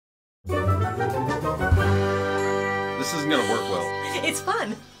This isn't gonna work well. It's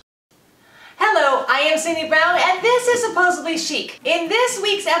fun. Hello, I am Cindy Brown, and this is Supposably Chic. In this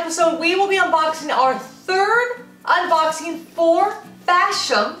week's episode, we will be unboxing our third unboxing for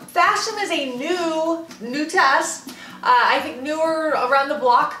Fashom. Fashom is a new to us, I think newer around the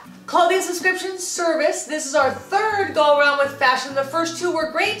block, clothing subscription service. This is our third go around with Fashom. The first two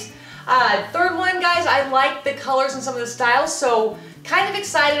were great. Third one, guys, I like the colors and some of the styles, so kind of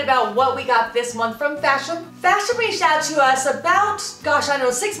excited about what we got this month from Fashom. Fashom reached out to us about, gosh, I don't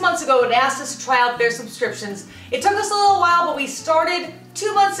know, 6 months ago and asked us to try out their subscriptions. It took us a little while, but we started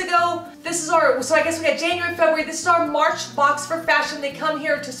 2 months ago. This is our, so I guess we got January, February. This is our March box for Fashom. They come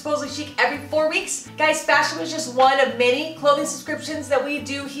here to Supposedly Chic every 4 weeks. Guys, Fashom is just one of many clothing subscriptions that we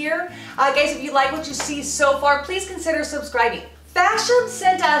do here. Guys, if you like what you see so far, please consider subscribing. Fashom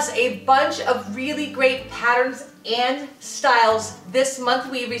sent us a bunch of really great patterns and styles. This month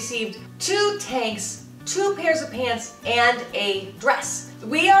we received 2 tanks, 2 pairs of pants, and a dress.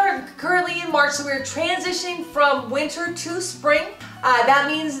 We are currently in March, so we're transitioning from winter to spring. That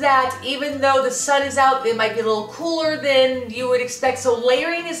means that even though the sun is out, it might be a little cooler than you would expect. So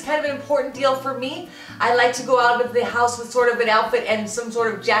layering is kind of an important deal for me. I like to go out of the house with sort of an outfit and some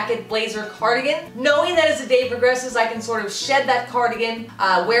sort of jacket, blazer, cardigan, knowing that as the day progresses, I can sort of shed that cardigan,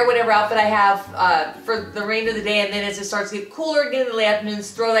 wear whatever outfit I have for the remainder of the day, and then as it starts to get cooler again in the late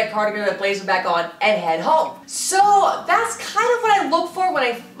afternoons, throw that cardigan or that blazer back on and head home. So that's kind of what I look for when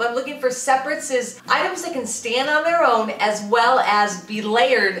I'm looking for separates, is items that can stand on their own as well as be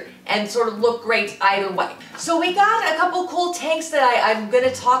layered and sort of look great either way. So we got a couple cool tanks that I'm going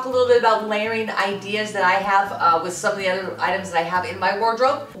to talk a little bit about layering ideas that I have with some of the other items that I have in my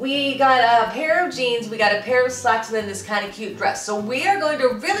wardrobe. We got a pair of jeans, we got a pair of slacks, and then this kind of cute dress. So we are going to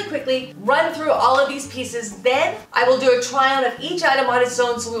really quickly run through all of these pieces. Then I will do a try on of each item on its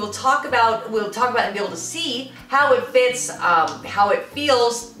own. So we will talk about and be able to see how it fits, how it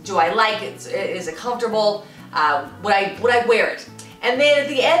feels. Do I like it? Is it comfortable? Would I wear it? And then at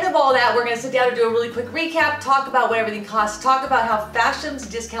the end of all that, we're going to sit down and do a really quick recap, talk about what everything costs, talk about how Fashom's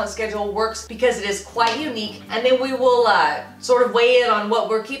discount schedule works because it is quite unique, and then we will sort of weigh in on what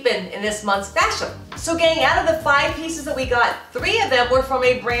we're keeping in this month's Fashom. So gang, out of the 5 pieces that we got, 3 of them were from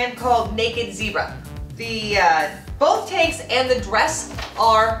a brand called Naked Zebra. The both tanks and the dress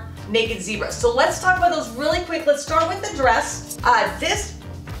are Naked Zebra. So let's talk about those really quick. Let's start with the dress.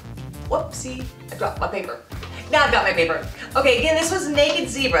 Whoopsie, I dropped my paper. Now I've got my paper. Okay, again, this was Naked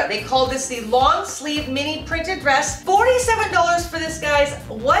Zebra. They called this the long sleeve mini printed dress. $47 for this, guys.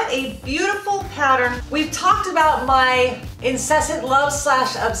 What a beautiful pattern. We've talked about my incessant love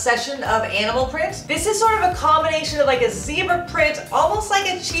 / obsession of animal print. This is sort of a combination of like a zebra print, almost like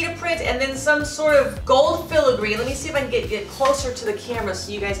a cheetah print, and then some sort of gold filigree. Let me see if I can get closer to the camera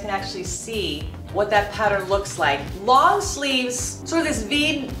so you guys can actually see what that pattern looks like. Long sleeves, sort of this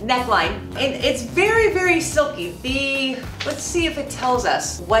V neckline, and it's very, very silky. Let's see if it tells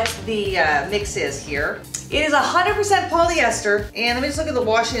us what the mix is here. It is 100% polyester, and let me just look at the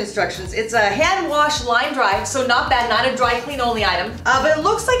washing instructions. It's a hand wash, line dry, so not bad, not a dry clean only item. But it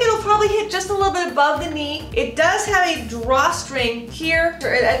looks like it'll probably hit just a little bit above the knee. It does have a drawstring here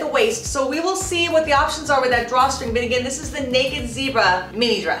at the waist, so we will see what the options are with that drawstring. But again, this is the Naked Zebra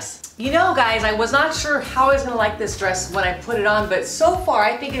mini dress. You know, guys, I was not sure how I was gonna like this dress when I put it on, but so far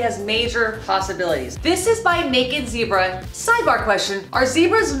I think it has major possibilities. This is by Naked Zebra. Sidebar question, are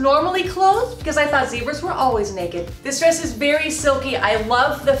zebras normally clothed? Because I thought zebras were always naked. This dress is very silky. I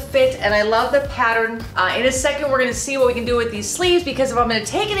love the fit and I love the pattern. In a second, we're gonna see what we can do with these sleeves, because if I'm gonna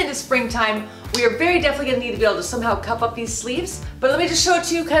take it into springtime, we are very definitely gonna need to be able to somehow cup up these sleeves. But let me just show it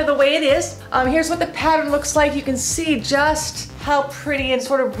to you kind of the way it is. Here's what the pattern looks like. You can see just how pretty and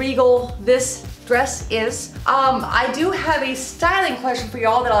sort of regal this dress is. I do have a styling question for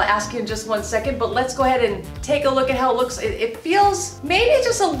y'all that I'll ask you in just 1 second, but let's go ahead and take a look at how it looks. It feels maybe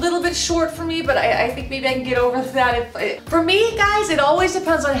just a little bit short for me, but I think maybe I can get over that. For me, guys, it always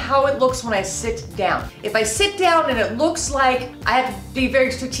depends on how it looks when I sit down. If I sit down and it looks like I have to be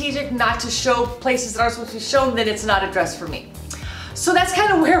very strategic not to show places that aren't supposed to be shown, then it's not a dress for me. So that's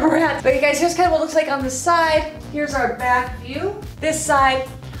kind of where we're at. But you guys, here's kind of what it looks like on the side. Here's our back view. This side,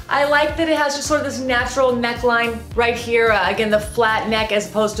 I like that it has just sort of this natural neckline right here. Again, the flat neck as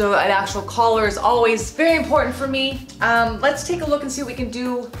opposed to an actual collar is always very important for me. Let's take a look and see what we can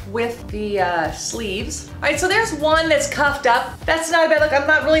do with the sleeves. All right, so there's one that's cuffed up. That's not a bad look. I'm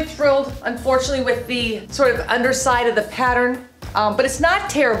not really thrilled, unfortunately, with the sort of underside of the pattern. but it's not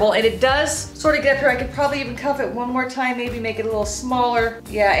terrible, and it does sort of get up here. I could probably even cuff it one more time, maybe make it a little smaller.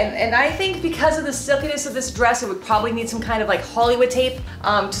 Yeah, and I think because of the silkiness of this dress, it would probably need some kind of like Hollywood tape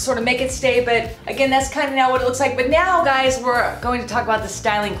to sort of make it stay, but again, that's kind of now what it looks like. But now, guys, we're going to talk about the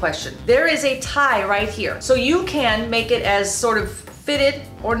styling question. There is a tie right here, so you can make it as sort of fitted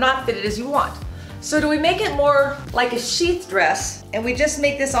or not fitted as you want. So do we make it more like a sheath dress and we just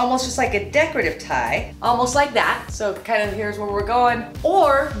make this almost just like a decorative tie, almost like that? So kind of here's where we're going.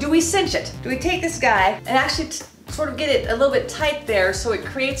 Or do we cinch it? Do we take this guy and actually sort of get it a little bit tight there so it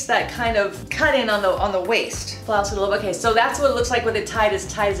creates that kind of cut in on the waist? Blouse it a little bit. Okay, so that's what it looks like with it tied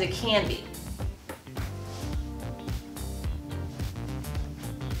as it can be.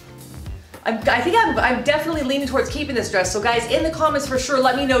 I think I'm definitely leaning towards keeping this dress. So guys, in the comments for sure,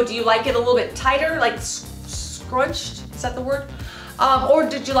 let me know, do you like it a little bit tighter, like scrunched? Is that the word? Or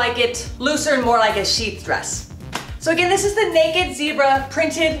did you like it looser and more like a sheath dress? So again, this is the Naked Zebra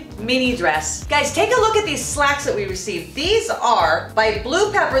printed mini dress. Guys, take a look at these slacks that we received. These are by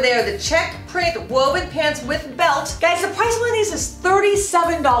Blue Pepper. They are the check print woven pants with belt. Guys, the price on these is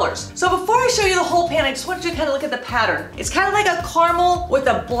 $37. So before I show you the whole pant, I just want you to kind of look at the pattern. It's kind of like a caramel with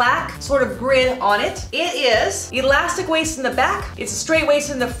a black sort of grid on it. It is elastic waist in the back. It's a straight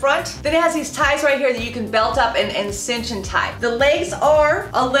waist in the front. Then it has these ties right here that you can belt up and cinch and tie. The legs are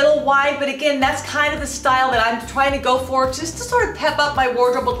a little wide, but again, that's kind of the style that I'm trying to go for, just to sort of pep up my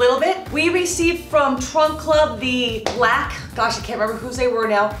wardrobe a little bit. We received from Trunk Club the black, gosh, I can't remember whose they were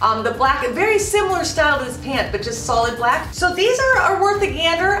now. The black, very similar style to this pant, but just solid black. So these are worth a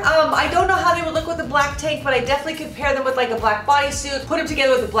gander. I don't know how they would look with a black tank, but I definitely could pair them with like a black bodysuit, put them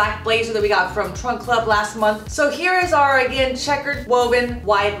together with a black blazer that we got from Trunk Club last month. So here is our, again, checkered woven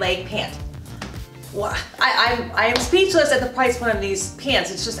wide leg pant. I am speechless at the price point of these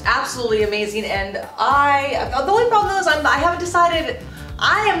pants. It's just absolutely amazing, and the only problem is I haven't decided.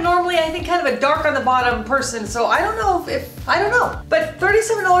 I am normally, I think, kind of a dark on the bottom person, so I don't know I don't know. But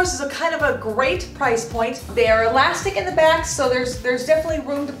 $37 is a kind of a great price point. They are elastic in the back, so there's definitely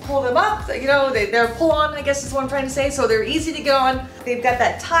room to pull them up. You know, they're pull on, I guess is what I'm trying to say, so they're easy to get on. They've got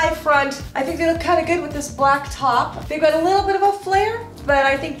that tie front. I think they look kind of good with this black top. They've got a little bit of a flare, but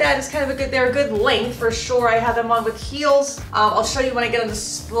I think that is kind of they're a good length for sure. I have them on with heels. I'll show you when I get on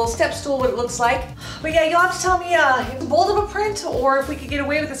this little step stool what it looks like. But yeah, you'll have to tell me if it's bold of a print or if we could get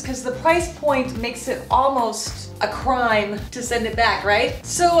away with this, because the price point makes it almost a crime to send it back, right?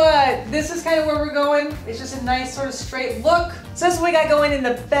 So this is kind of where we're going. It's just a nice sort of straight look. So that's what we got going in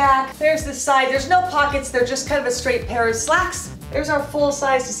the back. There's the side. There's no pockets. They're just kind of a straight pair of slacks. There's our full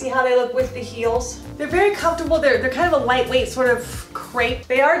size to see how they look with the heels. They're very comfortable. They're kind of a lightweight sort of crepe.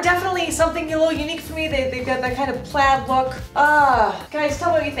 They are definitely something a little unique for me. They've got that kind of plaid look. Guys, tell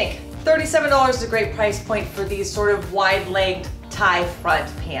me what you think. $37 is a great price point for these sort of wide-legged tie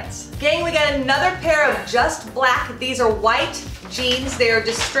front pants. Gang, we got another pair of just black. These are white jeans. They are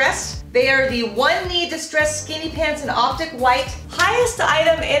distressed. They are the one knee distressed skinny pants in optic white. Highest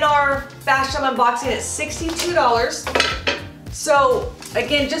item in our Fashom unboxing at $62. So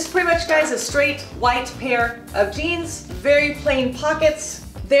again, just pretty much, guys, a straight white pair of jeans, very plain pockets.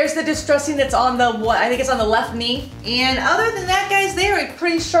 There's the distressing that's on the, I think it's on the left knee. And other than that, guys, they are a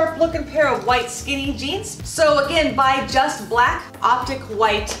pretty sharp looking pair of white skinny jeans. So again, by Just Black, optic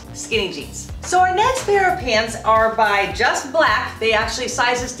white skinny jeans. So our next pair of pants are by Just Black. They actually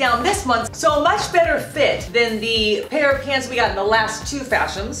sized us down this month, so a much better fit than the pair of pants we got in the last two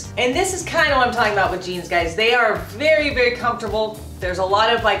Fashoms. And this is kind of what I'm talking about with jeans, guys. They are very, very comfortable. There's a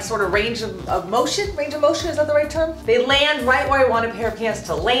lot of like sort of range of motion. Range of motion, is that the right term? They land right where I want a pair of pants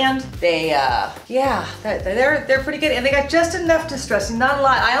to land. They, yeah, they're pretty good. And they got just enough distressing, not a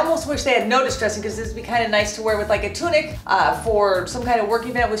lot. I almost wish they had no distressing, because this would be kind of nice to wear with like a tunic for some kind of work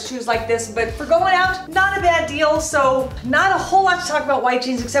event with shoes like this. But for going out, not a bad deal. So not a whole lot to talk about white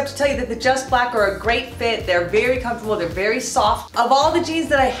jeans, except to tell you that the Just Black are a great fit. They're very comfortable. They're very soft. Of all the jeans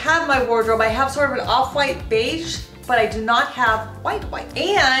that I have in my wardrobe, I have sort of an off-white beige, but I do not have white.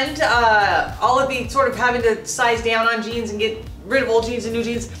 And all of the sort of having to size down on jeans and get rid of old jeans and new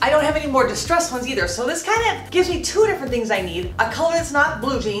jeans, I don't have any more distressed ones either. So this kind of gives me two different things I need. A color that's not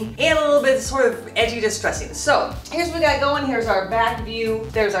blue jean and a little bit of sort of edgy distressing. So here's what we got going. Here's our back view.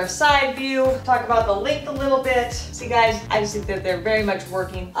 There's our side view. Talk about the length a little bit. See, guys, I just think that they're very much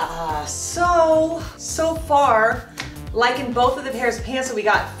working. So far, liking both of the pairs of pants that we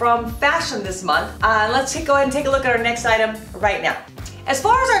got from Fashom this month. Let's go ahead and take a look at our next item right now. As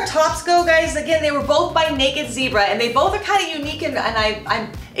far as our tops go, guys, again, they were both by Naked Zebra, and they both are kind of unique, and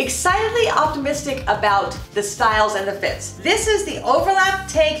excitedly optimistic about the styles and the fits. This is the overlap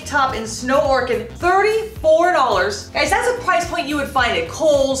tank top in Snow Orchid, $34. Guys, that's a price point you would find at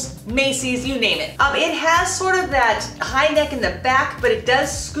Kohl's, Macy's, you name it. It has sort of that high neck in the back, but it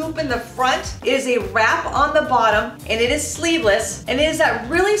does scoop in the front. It is a wrap on the bottom, and it is sleeveless, and it is that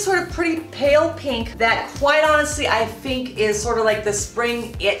really sort of pretty pale pink that, quite honestly, I think is sort of like the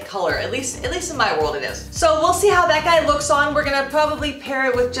spring it color. At least in my world it is. So we'll see how that guy looks on. We're gonna probably pair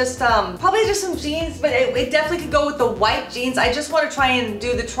it with just probably just some jeans, but it definitely could go with the white jeans. I just want to try and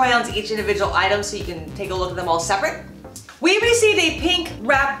do the try-ons each individual item so you can take a look at them all separate. We received a pink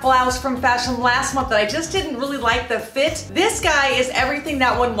wrap blouse from Fashom last month that I just didn't really like the fit. This guy is everything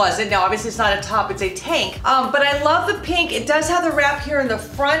that one wasn't. Now, obviously it's not a top, it's a tank. But I love the pink. It does have the wrap here in the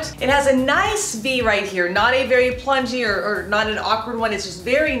front. It has a nice V right here, not a very plungy or not an awkward one. It's just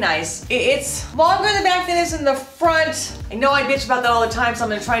very nice. It's longer in the back than it is in the front. I know I bitch about that all the time, so I'm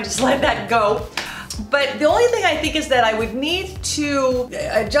gonna try and just let that go. But the only thing I think is that I would need to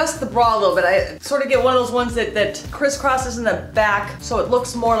adjust the bra a little bit. I sort of get one of those ones that crisscrosses in the back, so it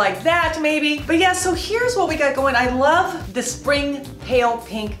looks more like that maybe. But yeah, so here's what we got going. I love the spring pale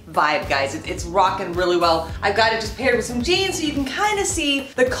pink vibe, guys. It's rocking really well. I've got it just paired with some jeans so you can kind of see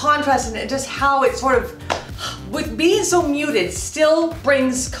the contrast and just how it sort of, with being so muted, still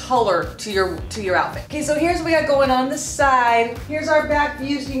brings color to your outfit. Okay, so here's what we got going on this side. Here's our back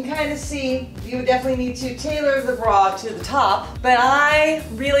view, so you can kind of see. You would definitely need to tailor the bra to the top, but I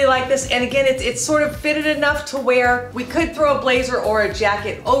really like this. And again, it's sort of fitted enough to where we could throw a blazer or a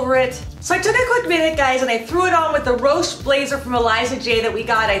jacket over it. So I took a quick minute, guys, and I threw it on with the Roche blazer from Eliza J that we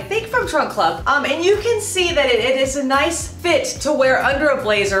got, I think, from Trunk Club. And you can see that it is a nice fit to wear under a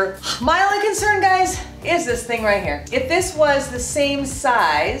blazer. My only concern, guys, is this thing right here. If this was the same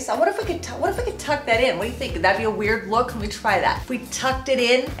size, what if I could tuck that in? What do you think? Could that be a weird look? Let me try that. If we tucked it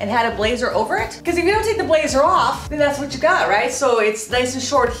in and had a blazer over it? Because if you don't take the blazer off, then that's what you got, right? So it's nice and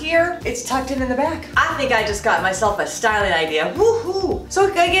short here. It's tucked in the back. I think I just got myself a styling idea. Woohoo!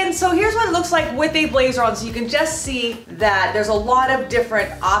 So again, so here's what it looks like with a blazer on. So you can just see that there's a lot of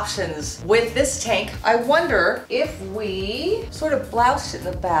different options with this tank. I wonder if we sort of bloused it in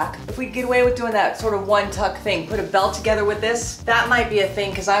the back, if we get away with doing that sort of one tuck thing, put a belt together with this, that might be a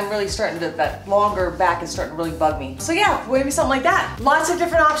thing, because I'm really starting to, that longer back is starting to really bug me. So yeah, maybe something like that. Lots of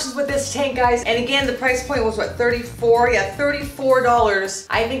different options with this tank, guys. And again, the price point was what, 34? Yeah, $34.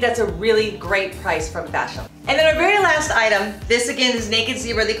 I think that's a really great price from Fashom. And then our very last item, this again is Naked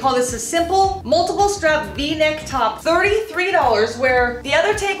Zebra. They call this a simple multiple strap V-neck top, $33, where the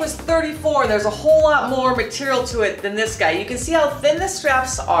other tank was $34. There's a whole lot more material to it than this guy. You can see how thin the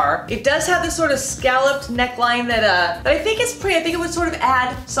straps are. It does have this sort of scalloped neckline that I think is pretty. I think it would sort of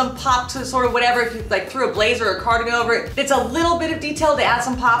add some pop to sort of whatever, if you like threw a blazer or a cardigan over it. It's a little bit of detail to add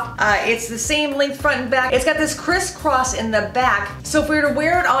some pop. It's the same length front and back. It's got this crisscross in the back. So if we were to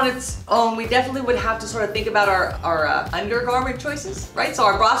wear it on its own, we definitely would have to sort of think about our undergarment choices, right? So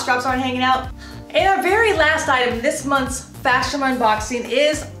our bra straps aren't hanging out. And our very last item, this month's Fashom unboxing,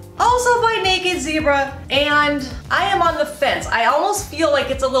 is also by Naked Zebra, and I am on the fence. I almost feel like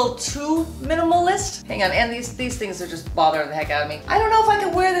it's a little too minimalist. Hang on, and these things are just bothering the heck out of me. I don't know if I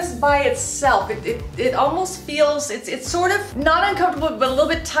could wear this by itself. It almost feels, it's sort of not uncomfortable, but a little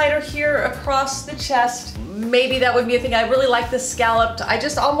bit tighter here across the chest. Maybe that would be a thing. I really like the scalloped. I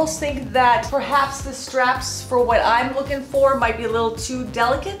just almost think that perhaps the straps for what I'm looking for might be a little too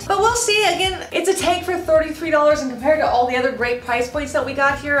delicate. But we'll see. Again, it's a tank for $33, and compared to all the other great price points that we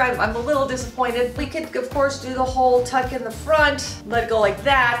got here, I'm a little disappointed. We could, of course, do the whole tuck in the front, let it go like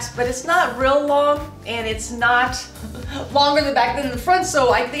that, but it's not real long, and it's not longer in the back than in the front,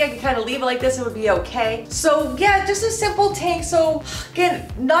 so I think I can kind of leave it like this. It would be okay. So yeah, just a simple tank. So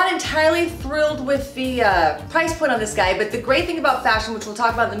again, not entirely thrilled with the price point on this guy, but the great thing about Fashom, which we'll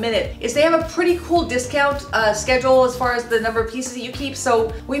talk about in a minute, is they have a pretty cool discount schedule as far as the number of pieces that you keep.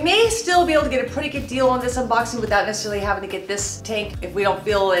 So we may still be able to get a pretty good deal on this unboxing without necessarily having to get this tank if we don't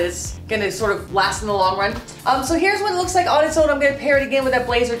feel it's gonna sort of last in the long run. So here's what it looks like on its own. I'm gonna pair it again with that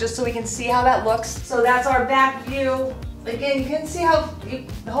blazer just so we can see how that looks. So that's our back view. Again, you can see how, you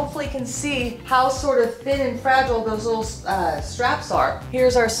hopefully can see how sort of thin and fragile those little straps are.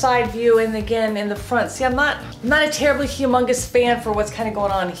 Here's our side view, and again in the front. See, I'm not a terribly humongous fan for what's kind of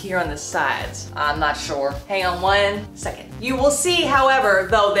going on here on the sides. I'm not sure. Hang on one second. You will see, however,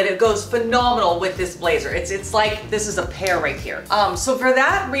 though, that it goes phenomenal with this blazer. It's like this is a pair right here. So for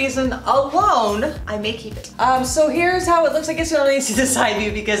that reason alone, I may keep it. So here's how it looks. I guess you don't really see the side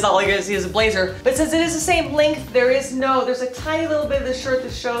view because all you're gonna see is a blazer. But since it is the same length, there is no know, there's a tiny little bit of the shirt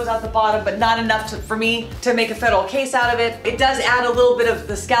that shows out the bottom, but not enough for me to make a federal case out of it. It does add a little bit of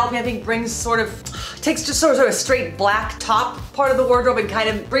the scalloping, I think brings takes just sort of a straight black top part of the wardrobe and kind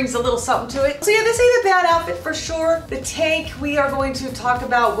of brings a little something to it. So yeah, this ain't a bad outfit for sure. The tank we are going to talk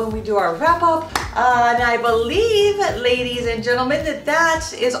about when we do our wrap up. And I believe, ladies and gentlemen,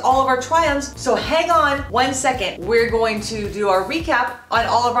 that is all of our try-ons. So hang on 1 second. We're going to do our recap on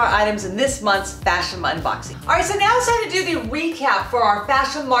all of our items in this month's Fashom unboxing. All right, so now it's time to do the recap for our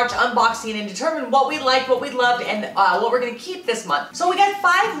Fashom March unboxing and determine what we liked, what we loved, and what we're gonna keep this month. So we got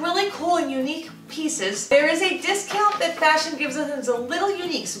 5 really cool and unique pieces. There is a discount that Fashom gives us, and it's a little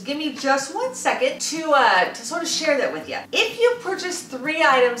unique, so give me just 1 second to sort of share that with you. If you purchase 3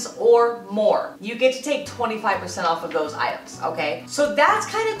 items or more, you get to take 25% off of those items, okay? So that's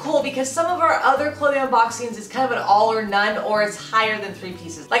kind of cool because some of our other clothing unboxings is kind of an all or none, or it's higher than 3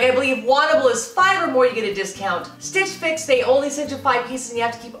 pieces. Like I believe Wannable is 5 or more, you get a discount. Stitch Fix, they only send you 5 pieces and you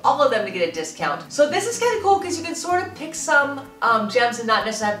have to keep all of them to get a discount. So this is kind of cool because you can sort of pick some gems and not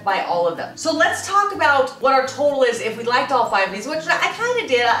necessarily have to buy all of them. So let's talk about what our total is if we liked all 5 of these, which I kind of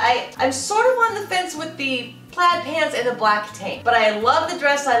did. I'm sort of on the fence with the plaid pants and the black tank, but I love the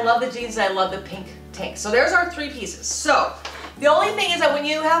dress, I love the jeans, and I love the pink tank. So there's our 3 pieces. So the only thing is that when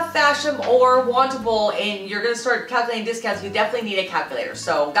you have Fashom or Wantable and you're going to start calculating discounts, you definitely need a calculator.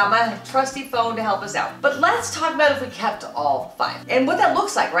 So got my trusty phone to help us out. But let's talk about if we kept all 5 and what that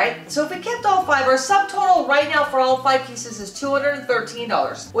looks like, right? So if we kept all 5, our subtotal right now for all 5 pieces is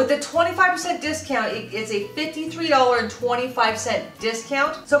 $213. With the 25% discount, it's a $53.25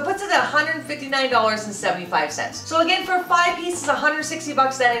 discount. So it puts it at $159.75. So again, for 5 pieces,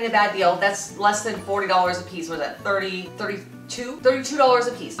 $160, that ain't a bad deal. That's less than $40 a piece. Was that $32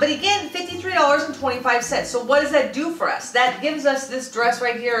 a piece. But again, $53.25. So what does that do for us? That gives us this dress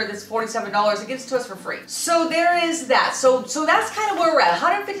right here, this $47. It gives it to us for free. So there is that. So that's kind of where we're at.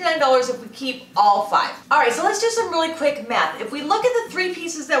 $159 if we keep all 5. All right, so let's do some really quick math. If we look at the 3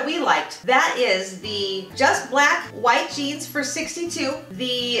 pieces that we liked, that is the just black white jeans for $62,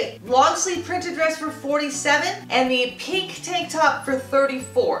 the long sleeve printed dress for $47, and the pink tank top for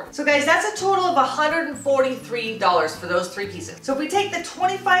 $34. So guys, that's a total of $143 for those 3 pieces. So if we take the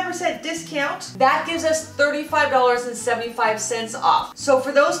 25% discount, that gives us $35.75 off. So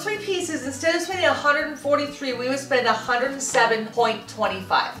for those 3 pieces, instead of spending $143, we would spend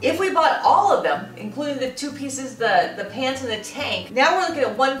 $107.25. If we bought all of them, including the 2 pieces, the pants and the tank, now we're looking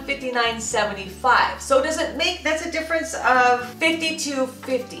at $159.75. So does it make, that's a difference of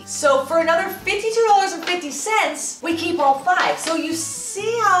 $52.50. So for another $52.50, we keep all 5. So you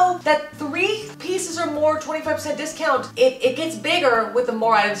see how that 3 pieces or more, 25% discount, it gets bigger with the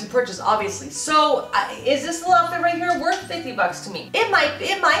more items you purchase, obviously. So is this little outfit right here worth $50 to me? It might,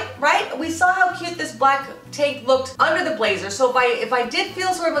 right? We saw how cute this black tank looked under the blazer. So if I did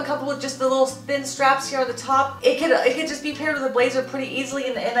feel sort of uncomfortable with just the little thin straps here on the top, it could just be paired with a blazer pretty easily.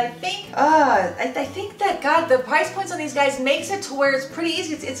 And I think that, God, the price points on these guys makes it to where it's pretty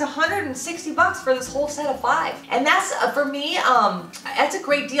easy. It's $160 for this whole set of 5. And that's, for me, that's a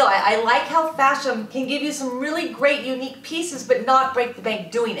great deal. I like how Fashom can give you some really great unique pieces but not break the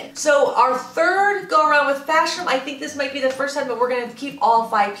bank doing it. So our 3rd go around with Fashom, I think this might be the first time that we're going to keep all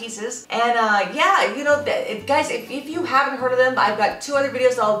 5 pieces. And yeah, you know, guys, if you haven't heard of them, I've got 2 other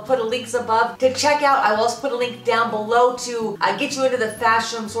videos that I'll put links above to check out. I will also put a link down below to get you into the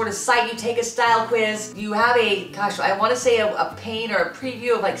Fashom sort of site. You take a style quiz. You have a, gosh, I want to say a pane or a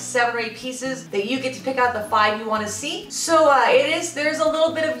preview of like 7 or 8 pieces that you get to pick out the 5 you want to see. So there's a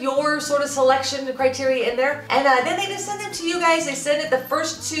little bit of your sort of selection criteria in there. And then they just send them to you guys. They send it, the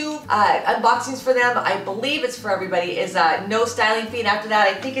first 2 unboxings for them, I believe it's for everybody, is no styling fee. And after that,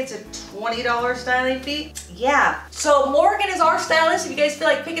 I think it's a $20 styling fee. Yeah. So Morgan is our stylist. If you guys feel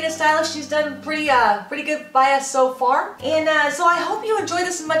like picking a stylist, she's done pretty good by us so far. And so I hope you enjoyed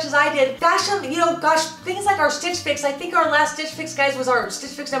this as much as I did. Fashom, you know, gosh, things like our Stitch Fix. I think our last Stitch Fix, guys, was our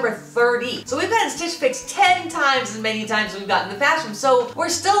Stitch Fix number 30. So we've gotten Stitch Fix 10 times as many times as we've gotten the Fashom. So we're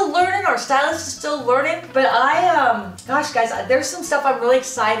still learning. Our stylist is still learning. But gosh, guys, there's some stuff I'm really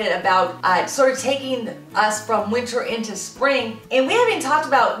excited about sort of taking us from winter into spring. And we haven't even talked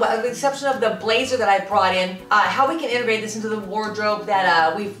about, with the exception of the blazer that I brought in, how we can integrate this into the wardrobe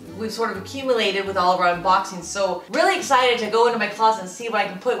that we've sort of accumulated with all of our unboxings. So really excited to go into my closet and see what I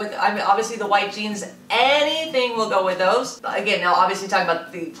can put with, I mean, obviously the white jeans, anything will go with those. Again, now obviously talking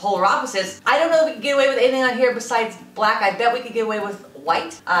about the polar opposites, I don't know if we can get away with anything on here besides black. I bet we could get away with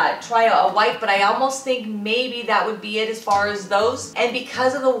white. Try a white, but I almost think maybe that would be it as far as those. And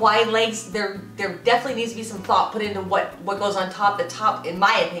because of the wide legs, there definitely needs to be some thought put into what goes on top. The top, in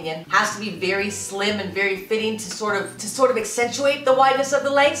my opinion, has to be very slim and very fitting to sort of accentuate the wideness of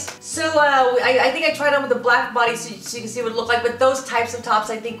the legs. So I think I tried on with the black body so you can see what it looked like, but those types of tops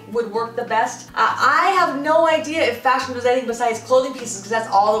I think would work the best. I have no idea if Fashom does anything besides clothing pieces because that's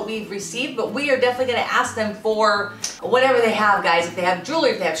all that we've received, but we are definitely going to ask them for whatever they have, guys. If they have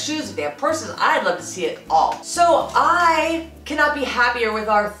jewelry, if they have shoes, if they have purses, I'd love to see it all. So I cannot be happier with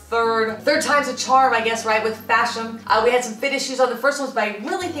our third time's a charm, I guess, right, with Fashom. We had some fit issues on the first ones, but I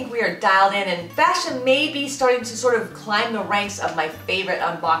really think we are dialed in, and Fashom may be starting to sort of climb the ranks of my favorite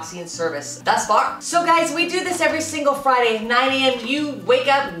unboxing service thus far. So guys, we do this every single Friday at 9 a.m. You wake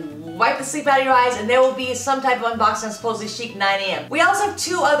up, wipe the sleep out of your eyes, and there will be some type of unboxing on Supposably Chic 9 a.m. We also have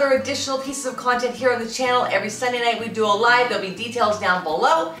 2 other additional pieces of content here on the channel. Every Sunday night we do a live. There'll be details down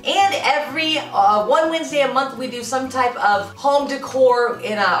below. And every one Wednesday a month we do some type of home decor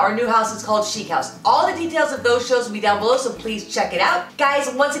in our new house. It's called Chic House. All the details of those shows will be down below, so please check it out.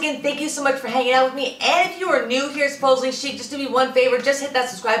 Guys, once again, thank you so much for hanging out with me. And if you are new here at Supposedly Chic, just do me one favor, just hit that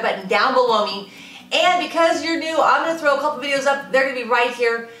subscribe button down below me. And because you're new, I'm going to throw a couple videos up. They're going to be right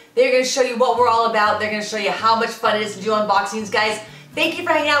here. They're going to show you what we're all about. They're going to show you how much fun it is to do unboxings. Guys, thank you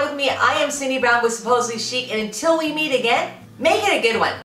for hanging out with me. I am Cindy Brown with Supposedly Chic, and until we meet again, make it a good one.